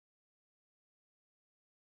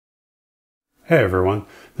Hey everyone,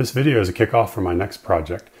 this video is a kickoff for my next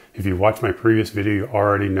project. If you watched my previous video, you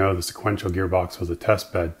already know the sequential gearbox was a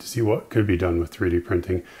test bed to see what could be done with 3D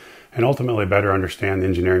printing and ultimately better understand the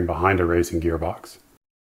engineering behind a racing gearbox.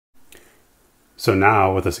 So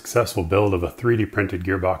now, with a successful build of a 3D printed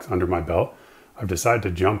gearbox under my belt, I've decided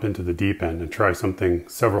to jump into the deep end and try something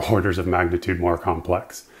several orders of magnitude more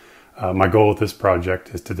complex. My goal with this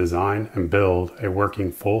project is to design and build a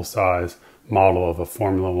working full-size model of a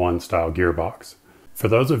Formula One style gearbox. For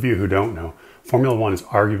those of you who don't know, Formula One is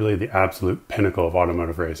arguably the absolute pinnacle of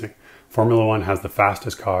automotive racing. Formula One has the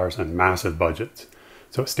fastest cars and massive budgets.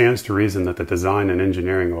 So it stands to reason that the design and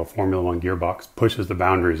engineering of a Formula One gearbox pushes the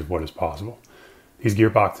boundaries of what is possible. These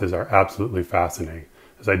gearboxes are absolutely fascinating.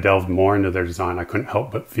 As I delved more into their design, I couldn't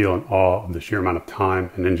help but feel in awe of the sheer amount of time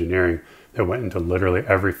and engineering that went into literally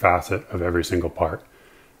every facet of every single part.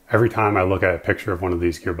 Every time I look at a picture of one of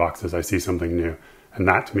these gearboxes, I see something new, and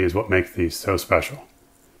that to me is what makes these so special.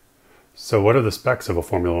 So what are the specs of a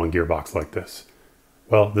Formula One gearbox like this?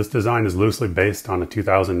 Well, this design is loosely based on a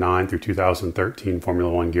 2009 through 2013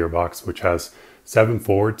 Formula One gearbox, which has 7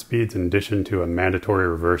 forward speeds in addition to a mandatory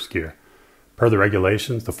reverse gear. Per the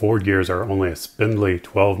regulations, the forward gears are only a spindly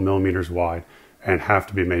 12 millimeters wide and have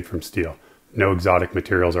to be made from steel. No exotic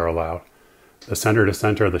materials are allowed. The center to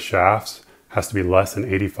center of the shafts has to be less than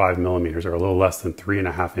 85 millimeters, or a little less than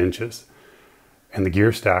 3.5 inches. And the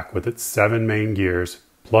gear stack with its 7 main gears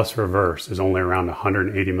plus reverse is only around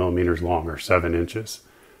 180 millimeters long, or 7 inches.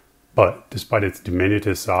 But despite its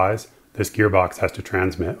diminutive size, this gearbox has to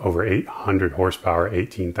transmit over 800 horsepower at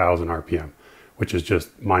 18,000 RPM, which is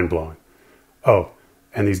just mind-blowing. Oh,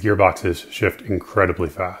 and these gearboxes shift incredibly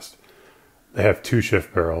fast. They have 2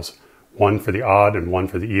 shift barrels, one for the odd and one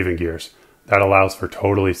for the even gears. That allows for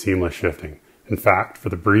totally seamless shifting. In fact, for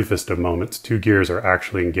the briefest of moments, 2 gears are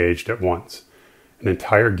actually engaged at once. An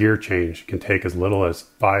entire gear change can take as little as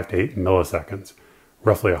 5 to 8 milliseconds,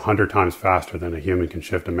 roughly 100 times faster than a human can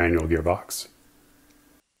shift a manual gearbox.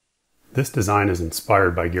 This design is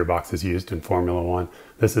inspired by gearboxes used in Formula One.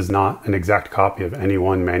 This is not an exact copy of any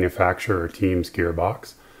one manufacturer or team's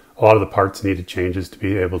gearbox. A lot of the parts needed changes to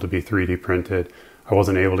be able to be 3D printed. I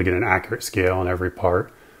wasn't able to get an accurate scale on every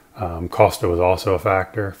part. Cost was also a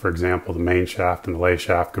factor. For example, the main shaft and the lay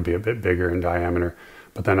shaft could be a bit bigger in diameter,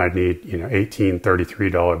 but then I'd need $18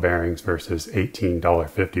 $33 bearings versus $18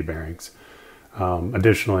 $50 bearings.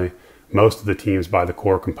 Additionally, most of the teams buy the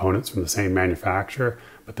core components from the same manufacturer,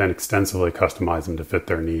 but then extensively customize them to fit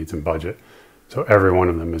their needs and budget. So every one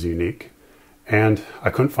of them is unique. And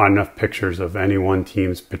I couldn't find enough pictures of any one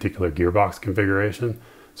team's particular gearbox configuration,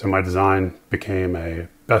 so my design became a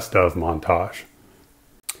best of montage.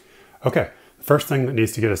 Okay, the first thing that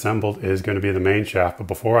needs to get assembled is going to be the main shaft, but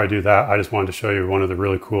before I do that, I just wanted to show you one of the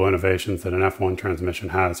really cool innovations that an F1 transmission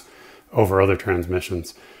has over other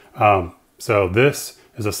transmissions. So this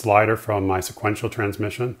is a slider from my sequential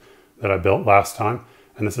transmission that I built last time,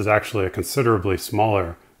 and this is actually a considerably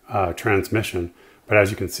smaller transmission, but as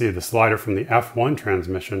you can see, the slider from the F1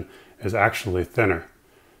 transmission is actually thinner.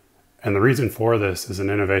 And the reason for this is an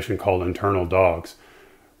innovation called internal dogs,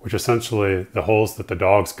 which essentially the holes that the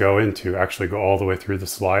dogs go into actually go all the way through the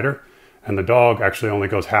slider, and the dog actually only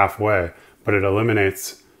goes halfway, but it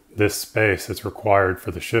eliminates this space that's required for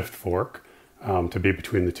the shift fork to be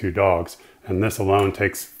between the 2 dogs. And this alone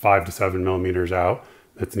takes 5 to 7 millimeters out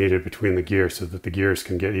that's needed between the gears so that the gears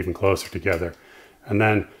can get even closer together. And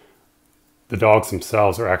then the dogs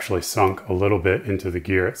themselves are actually sunk a little bit into the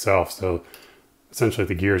gear itself, so essentially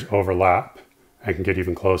the gears overlap and can get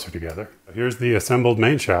even closer together. Here's the assembled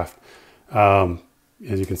main shaft. As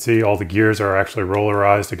you can see, all the gears are actually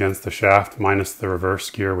rollerized against the shaft, minus the reverse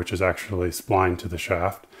gear, which is actually splined to the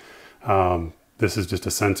shaft. This is just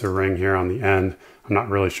a sensor ring here on the end. I'm not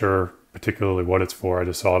really sure particularly what it's for. I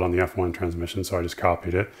just saw it on the F1 transmission, so I just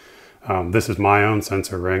copied it. This is my own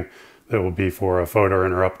sensor ring that will be for a photo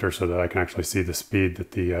interrupter so that I can actually see the speed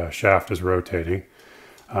that the shaft is rotating.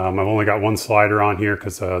 I've only got one slider on here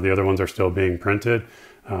because the other ones are still being printed,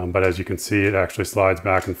 but as you can see, it actually slides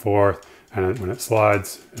back and forth, and when it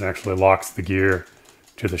slides, it actually locks the gear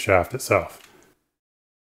to the shaft itself.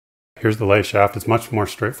 Here's the lay shaft. It's much more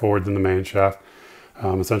straightforward than the main shaft.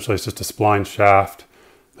 Essentially, it's just a splined shaft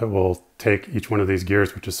that will take each one of these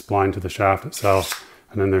gears, which is splined to the shaft itself,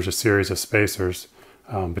 and then there's a series of spacers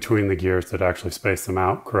between the gears that actually space them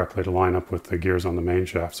out correctly to line up with the gears on the main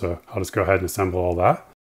shaft. So I'll just go ahead and assemble all that.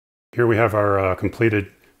 Here we have our completed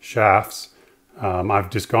shafts. I've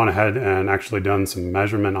just gone ahead and actually done some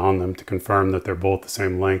measurement on them to confirm that they're both the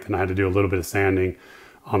same length, and I had to do a little bit of sanding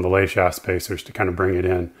on the lay shaft spacers to kind of bring it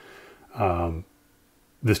in.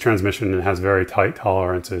 this transmission has very tight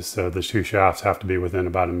tolerances, so the two shafts have to be within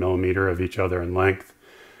about 1 millimeter of each other in length.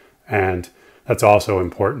 And that's also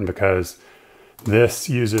important because this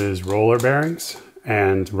uses roller bearings,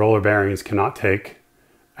 and roller bearings cannot take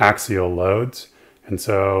axial loads. And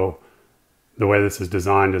so the way this is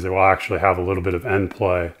designed is it will actually have a little bit of end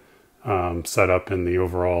play set up in the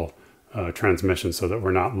overall transmission so that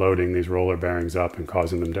we're not loading these roller bearings up and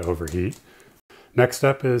causing them to overheat. Next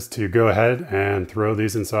step is to go ahead and throw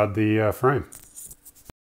these inside the frame.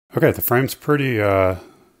 Okay, the frame's pretty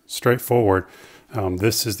straightforward.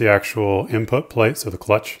 This is the actual input plate, so the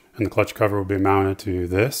clutch and the clutch cover will be mounted to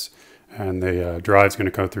this, and the drive's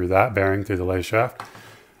going to go through that bearing through the lay shaft.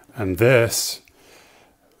 And this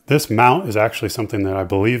mount is actually something that I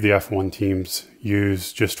believe the F1 teams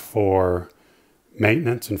use just for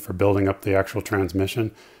maintenance and for building up the actual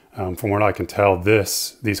transmission. From what I can tell,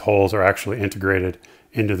 these holes are actually integrated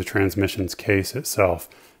into the transmission's case itself.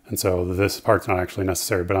 And so this part's not actually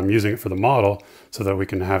necessary, but I'm using it for the model so that we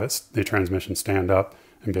can have the transmission stand up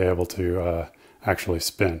and be able to actually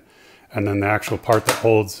spin. And then the actual part that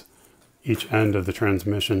holds each end of the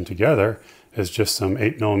transmission together is just some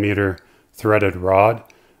 8mm threaded rod.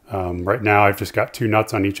 Right now I've just got 2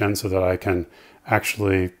 nuts on each end so that I can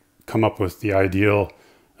actually come up with the ideal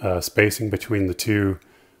spacing between the 2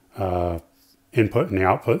 input and the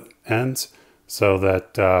output ends, so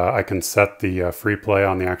that I can set the free play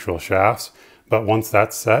on the actual shafts. But once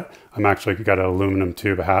that's set, I'm actually got an aluminum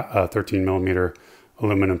tube, a 13mm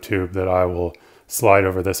aluminum tube that I will slide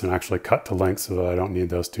over this and actually cut to length so that I don't need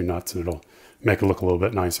those 2 nuts, and it'll make it look a little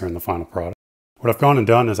bit nicer in the final product. What I've gone and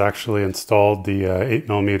done is actually installed the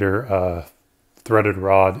 8mm threaded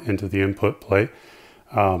rod into the input plate.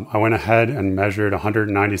 I went ahead and measured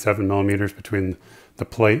 197mm between the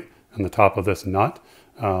plate and the top of this nut.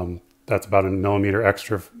 That's about 1 millimeter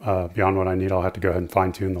extra beyond what I need. I'll have to go ahead and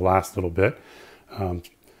fine tune the last little bit.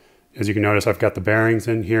 As you can notice, I've got the bearings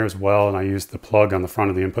in here as well, and I used the plug on the front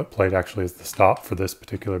of the input plate actually as the stop for this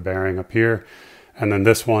particular bearing up here. And then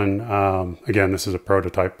this one, again, this is a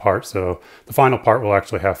prototype part, so the final part will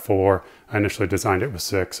actually have 4. I initially designed it with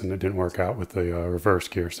 6, and it didn't work out with the reverse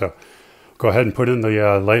gear. So go ahead and put in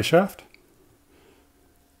the lay shaft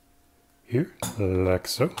here, like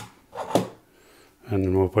so. And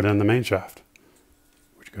then we'll put in the main shaft,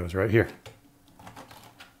 which goes right here.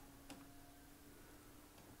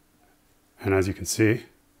 And as you can see,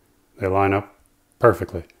 they line up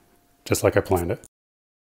perfectly, just like I planned it.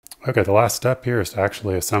 Okay, the last step here is to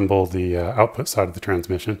actually assemble the output side of the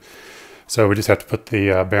transmission. So we just have to put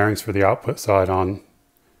the bearings for the output side on.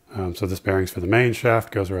 So this bearing's for the main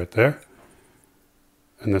shaft, goes right there.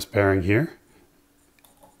 And this bearing here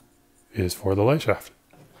is for the lay shaft.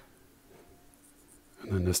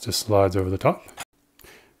 And then this just slides over the top.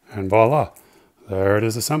 And voila, there it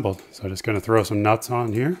is assembled. So I'm just going to throw some nuts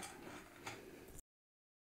on here.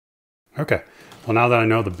 Okay, well, now that I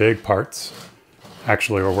know the big parts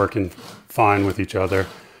actually are working fine with each other,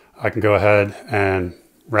 I can go ahead and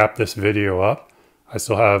wrap this video up. I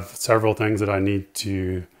still have several things that I need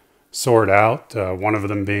to sort out. One of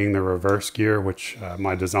them being the reverse gear, which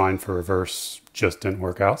my design for reverse just didn't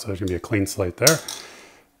work out, so there's going to be a clean slate there.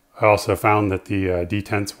 I also found that the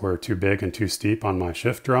detents were too big and too steep on my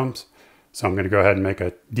shift drums, so I'm going to go ahead and make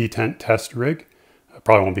a detent test rig. I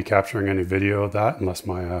probably won't be capturing any video of that unless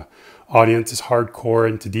my audience is hardcore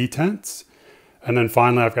into detents. And then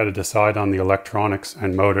finally, I've got to decide on the electronics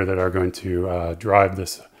and motor that are going to drive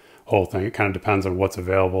this whole thing. It kind of depends on what's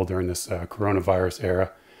available during this coronavirus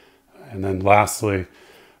era. And then lastly,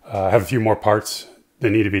 I have a few more parts that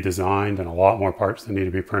need to be designed and a lot more parts that need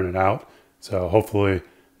to be printed out. So hopefully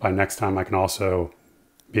by next time I can also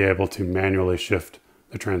be able to manually shift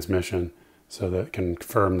the transmission so that it can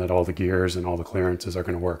confirm that all the gears and all the clearances are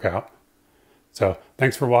going to work out. So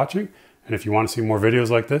thanks for watching. And if you want to see more videos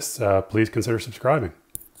like this, please consider subscribing.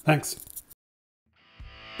 Thanks.